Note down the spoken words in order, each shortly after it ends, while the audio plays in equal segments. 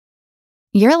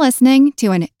You're listening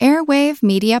to an Airwave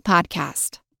Media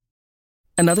Podcast.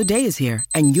 Another day is here,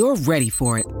 and you're ready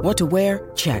for it. What to wear?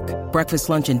 Check. Breakfast,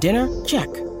 lunch, and dinner? Check.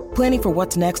 Planning for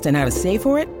what's next and how to save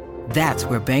for it? That's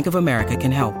where Bank of America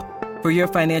can help. For your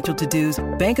financial to-dos,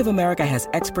 Bank of America has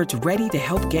experts ready to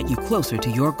help get you closer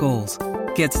to your goals.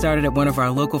 Get started at one of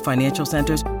our local financial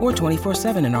centers or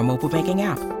 24/7 in our mobile banking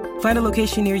app. Find a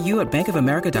location near you at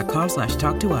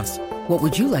bankofamerica.com/talktous. What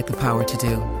would you like the power to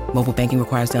do? Mobile banking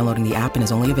requires downloading the app and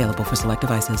is only available for select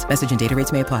devices. Message and data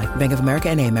rates may apply. Bank of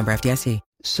America N.A., member FDIC.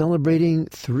 Celebrating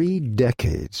 3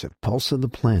 decades of Pulse of the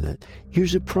Planet,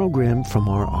 here's a program from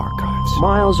our archives.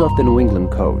 Miles off the New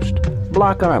England coast,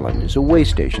 Block Island is a way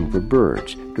station for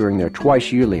birds during their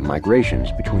twice-yearly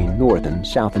migrations between North and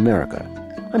South America.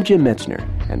 I'm Jim Metzner,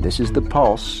 and this is the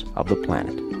Pulse of the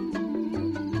Planet.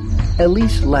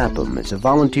 Elise Lapham is a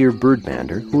volunteer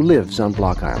birdbander who lives on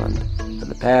Block Island. For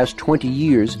the past 20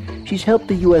 years, she's helped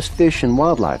the U.S. Fish and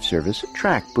Wildlife Service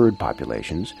track bird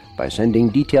populations by sending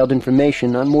detailed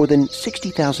information on more than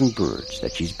 60,000 birds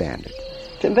that she's banded.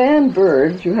 To band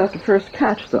birds, you have to first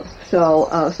catch them. So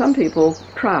some people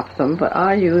trap them, but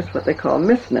I use what they call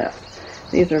mist nests.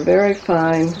 These are very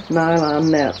fine nylon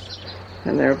nets,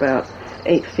 and they're about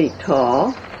 8 feet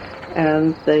tall,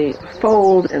 and they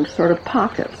fold in sort of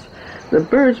pockets. The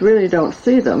birds really don't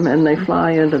see them, and they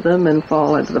fly into them and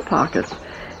fall into the pockets,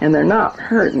 and they're not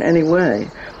hurt in any way.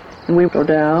 And we go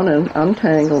down and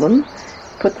untangle them,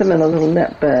 put them in a little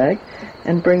net bag,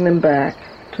 and bring them back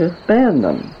to band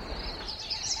them.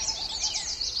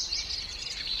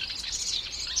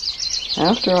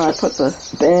 After I put the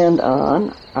band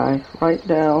on, I write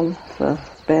down the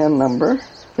band number,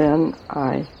 then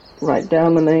I write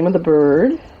down the name of the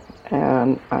bird,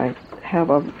 and I have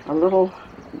a little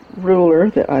ruler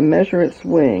that I measure its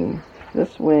wing.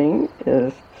 This wing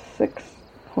is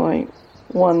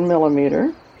 6.1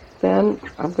 millimeter. Then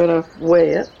I'm going to weigh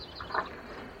it,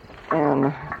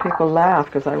 and people laugh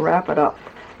because I wrap it up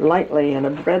lightly in a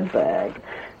bread bag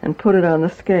and put it on the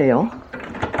scale.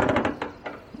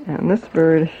 And this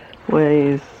bird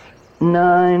weighs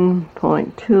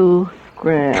 9.2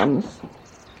 grams.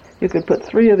 You could put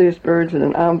 3 of these birds in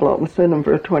an envelope and send them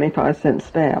for a 25-cent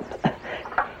stamp.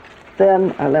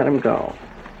 Then I let them go.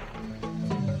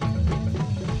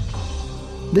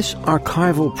 This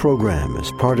archival program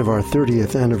is part of our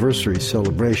 30th anniversary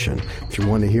celebration. If you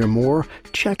want to hear more,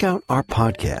 check out our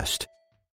podcast.